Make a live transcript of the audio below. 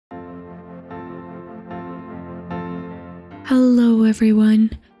Hello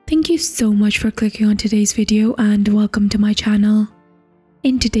everyone, thank you so much for clicking on today's video and welcome to my channel.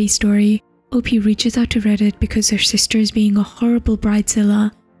 In today's story, OP reaches out to Reddit because her sister is being a horrible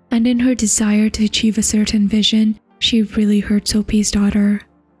bridezilla, and in her desire to achieve a certain vision, she really hurts OP's daughter.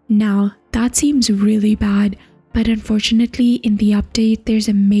 Now, that seems really bad, but unfortunately in the update there's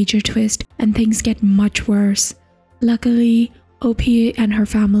a major twist and things get much worse. Luckily, OP and her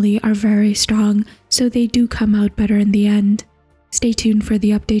family are very strong, so they do come out better in the end. Stay tuned for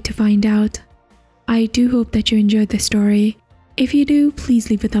the update to find out. I do hope that you enjoyed the story. If you do, please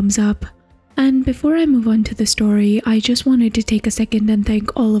leave a thumbs up. And before I move on to the story, I just wanted to take a second and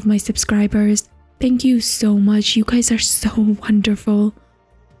thank all of my subscribers. Thank you so much, you guys are so wonderful.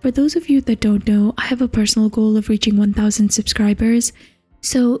 For those of you that don't know, I have a personal goal of reaching 1000 subscribers,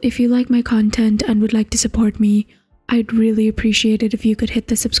 so if you like my content and would like to support me, I'd really appreciate it if you could hit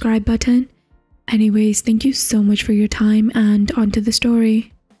the subscribe button. Anyways, thank you so much for your time and on to the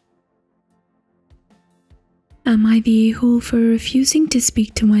story. Am I the a-hole for refusing to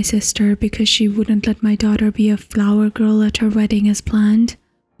speak to my sister because she wouldn't let my daughter be a flower girl at her wedding as planned,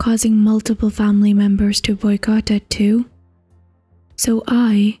 causing multiple family members to boycott it too? So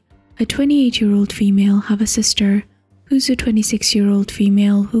I, a 28-year-old female, have a sister who's a 26-year-old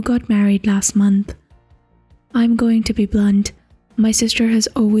female who got married last month. I'm going to be blunt, my sister has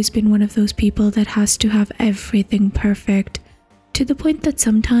always been one of those people that has to have everything perfect, to the point that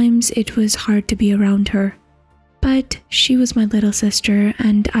sometimes it was hard to be around her. But she was my little sister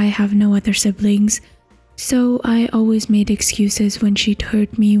and I have no other siblings, so I always made excuses when she'd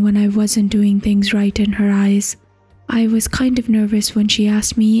hurt me when I wasn't doing things right in her eyes. I was kind of nervous when she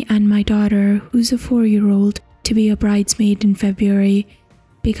asked me and my daughter, who's a 4-year-old, to be a bridesmaid in February,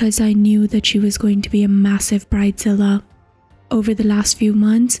 because I knew that she was going to be a massive bridezilla. Over the last few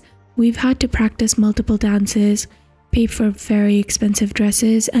months, we've had to practice multiple dances, pay for very expensive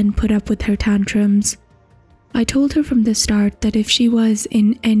dresses, and put up with her tantrums. I told her from the start that if she was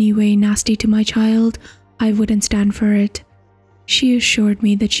in any way nasty to my child, I wouldn't stand for it. She assured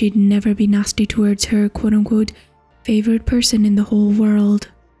me that she'd never be nasty towards her quote-unquote favorite person in the whole world.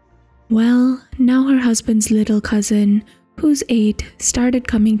 Well, now her husband's little cousin, who's 8, started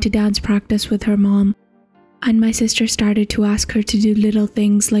coming to dance practice with her mom, and my sister started to ask her to do little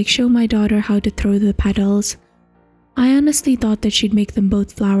things like show my daughter how to throw the petals. I honestly thought that she'd make them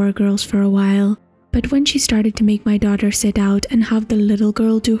both flower girls for a while, but when she started to make my daughter sit out and have the little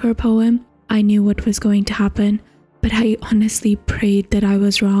girl do her poem, I knew what was going to happen, but I honestly prayed that I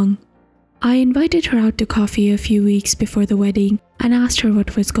was wrong. I invited her out to coffee a few weeks before the wedding and asked her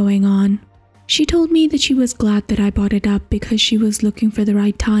what was going on. She told me that she was glad that I brought it up because she was looking for the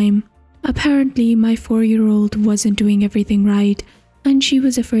right time. Apparently, my 4-year-old wasn't doing everything right, and she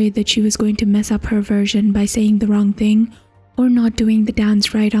was afraid that she was going to mess up her version by saying the wrong thing or not doing the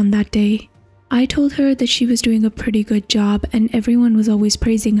dance right on that day. I told her that she was doing a pretty good job and everyone was always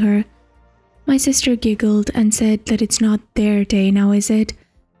praising her. My sister giggled and said that it's not their day now, is it?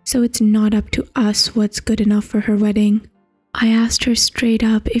 So it's not up to us what's good enough for her wedding. I asked her straight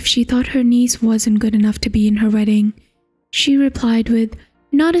up if she thought her niece wasn't good enough to be in her wedding. She replied with,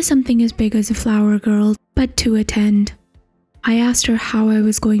 not as something as big as a flower girl, but to attend. I asked her how I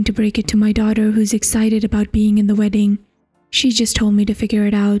was going to break it to my daughter who's excited about being in the wedding. She just told me to figure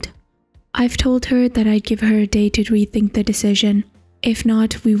it out. I've told her that I'd give her a day to rethink the decision. If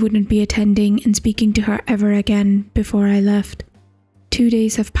not, we wouldn't be attending and speaking to her ever again before I left. 2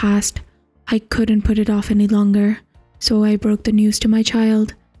 days have passed. I couldn't put it off any longer. So I broke the news to my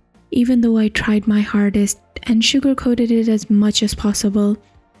child. Even though I tried my hardest and sugarcoated it as much as possible,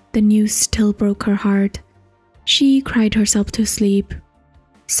 the news still broke her heart. She cried herself to sleep.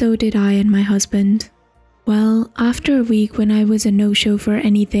 So did I and my husband. Well, after a week when I was a no-show for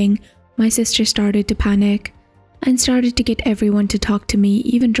anything, my sister started to panic and started to get everyone to talk to me,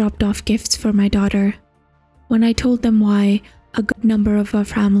 even dropped off gifts for my daughter. When I told them why, a good number of our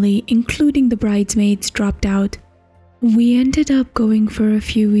family, including the bridesmaids, dropped out. We ended up going for a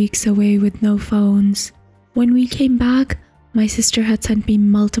few weeks away with no phones. When we came back, my sister had sent me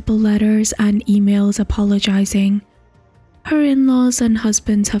multiple letters and emails apologizing. Her in-laws and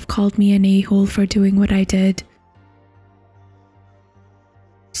husbands have called me an a-hole for doing what I did.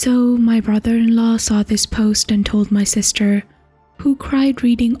 So my brother-in-law saw this post and told my sister, who cried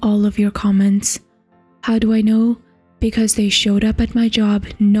reading all of your comments. How do I know? Because they showed up at my job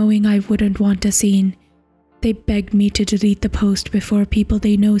knowing I wouldn't want a scene. They begged me to delete the post before people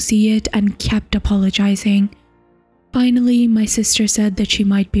they know see it and kept apologizing. Finally, my sister said that she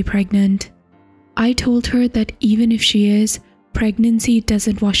might be pregnant. I told her that even if she is, pregnancy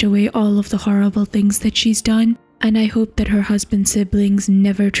doesn't wash away all of the horrible things that she's done, And I hope that her husband's siblings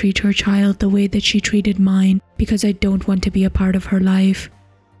never treat her child the way that she treated mine, because I don't want to be a part of her life.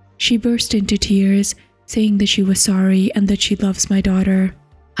 She burst into tears, saying that she was sorry and that she loves my daughter.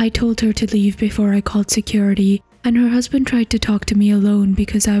 I told her to leave before I called security, and her husband tried to talk to me alone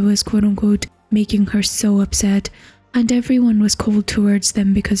because I was quote-unquote making her so upset, and everyone was cold towards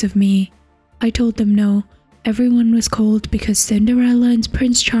them because of me. I told them no, everyone was cold because Cinderella and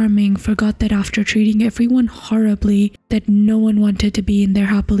Prince Charming forgot that after treating everyone horribly, that no one wanted to be in their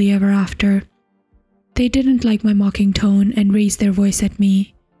happily ever after. They didn't like my mocking tone and raised their voice at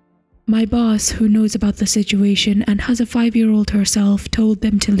me. My boss, who knows about the situation and has a 5-year-old herself, told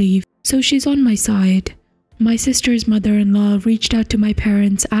them to leave, so she's on my side. My sister's mother-in-law reached out to my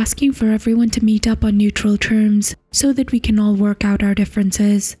parents asking for everyone to meet up on neutral terms so that we can all work out our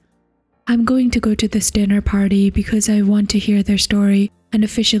differences. I'm going to go to this dinner party because I want to hear their story and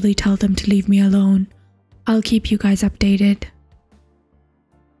officially tell them to leave me alone. I'll keep you guys updated.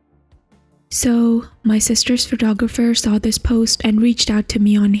 So, my sister's photographer saw this post and reached out to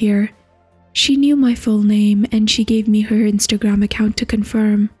me on here. She knew my full name and she gave me her Instagram account to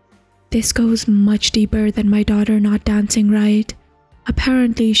confirm. This goes much deeper than my daughter not dancing right.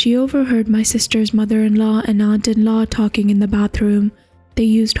 Apparently, she overheard my sister's mother-in-law and aunt-in-law talking in the bathroom. They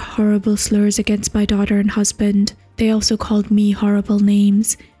used horrible slurs against my daughter and husband. They also called me horrible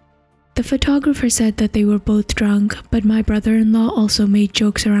names. The photographer said that they were both drunk, but my brother-in-law also made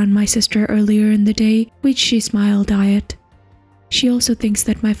jokes around my sister earlier in the day, which she smiled at. She also thinks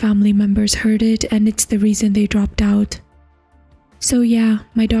that my family members heard it and it's the reason they dropped out. So yeah,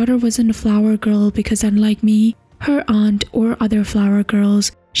 my daughter wasn't a flower girl because unlike me, her aunt or other flower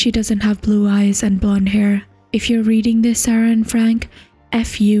girls, she doesn't have blue eyes and blonde hair. If you're reading this, Sarah and Frank,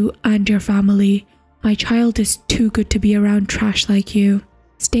 F you and your family. My child is too good to be around trash like you.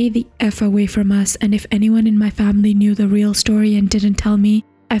 Stay the F away from us, and if anyone in my family knew the real story and didn't tell me,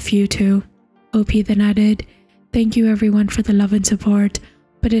 F you too. OP then added, thank you everyone for the love and support,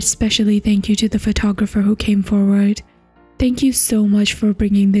 but especially thank you to the photographer who came forward. Thank you so much for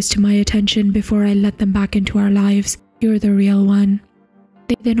bringing this to my attention before I let them back into our lives. You're the real one.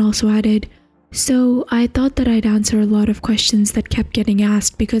 They then also added, so I thought that I'd answer a lot of questions that kept getting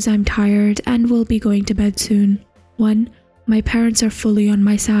asked because I'm tired and will be going to bed soon. 1. My parents are fully on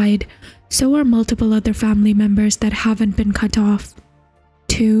my side. So are multiple other family members that haven't been cut off.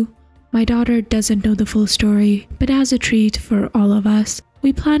 2. My daughter doesn't know the full story, but as a treat for all of us,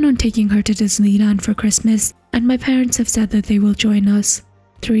 we plan on taking her to Disneyland for Christmas, and my parents have said that they will join us.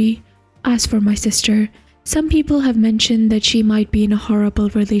 3. As for my sister, some people have mentioned that she might be in a horrible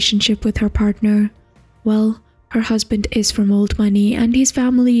relationship with her partner. Well, her husband is from old money and his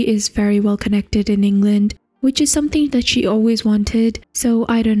family is very well connected in England, which is something that she always wanted, so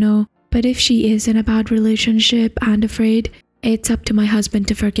I don't know. But if she is in a bad relationship and afraid, it's up to my husband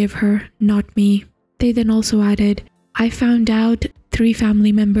to forgive her, not me. They then also added, I found out 3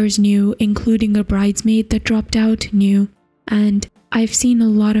 family members knew, including a bridesmaid that dropped out knew. And I've seen a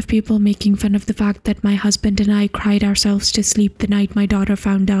lot of people making fun of the fact that my husband and I cried ourselves to sleep the night my daughter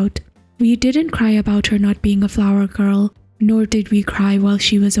found out. We didn't cry about her not being a flower girl, nor did we cry while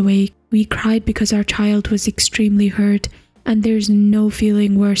she was awake. We cried because our child was extremely hurt, and there's no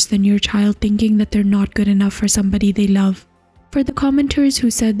feeling worse than your child thinking that they're not good enough for somebody they love. For the commenters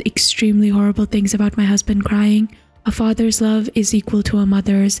who said extremely horrible things about my husband crying, a father's love is equal to a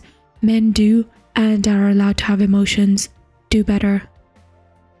mother's. Men do and are allowed to have emotions. Do better.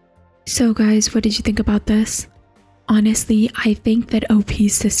 So guys, what did you think about this? Honestly, I think that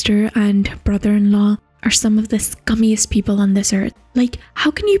OP's sister and brother-in-law are some of the scummiest people on this earth. Like, how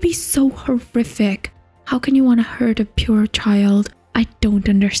can you be so horrific? How can you want to hurt a pure child? I don't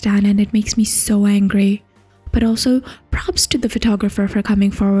understand, and it makes me so angry. But also, props to the photographer for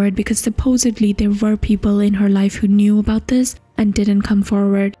coming forward, because supposedly there were people in her life who knew about this and didn't come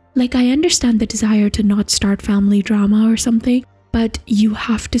forward. Like, I understand the desire to not start family drama or something, but you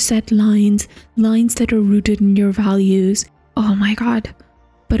have to set lines that are rooted in your values. Oh my god.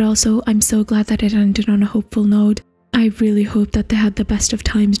 But also, I'm so glad that it ended on a hopeful note. I really hope that they had the best of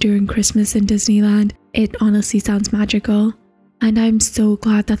times during Christmas in Disneyland. It honestly sounds magical. And I'm so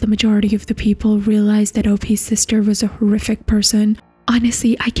glad that the majority of the people realized that OP's sister was a horrific person.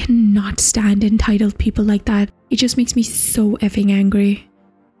 Honestly, I cannot stand entitled people like that. It just makes me so effing angry.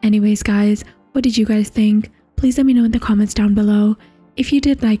 Anyways guys, what did you guys think? Please let me know in the comments down below. If you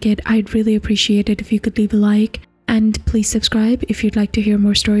did like it, I'd really appreciate it if you could leave a like. And please subscribe if you'd like to hear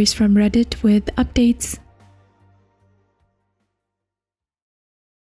more stories from Reddit with updates.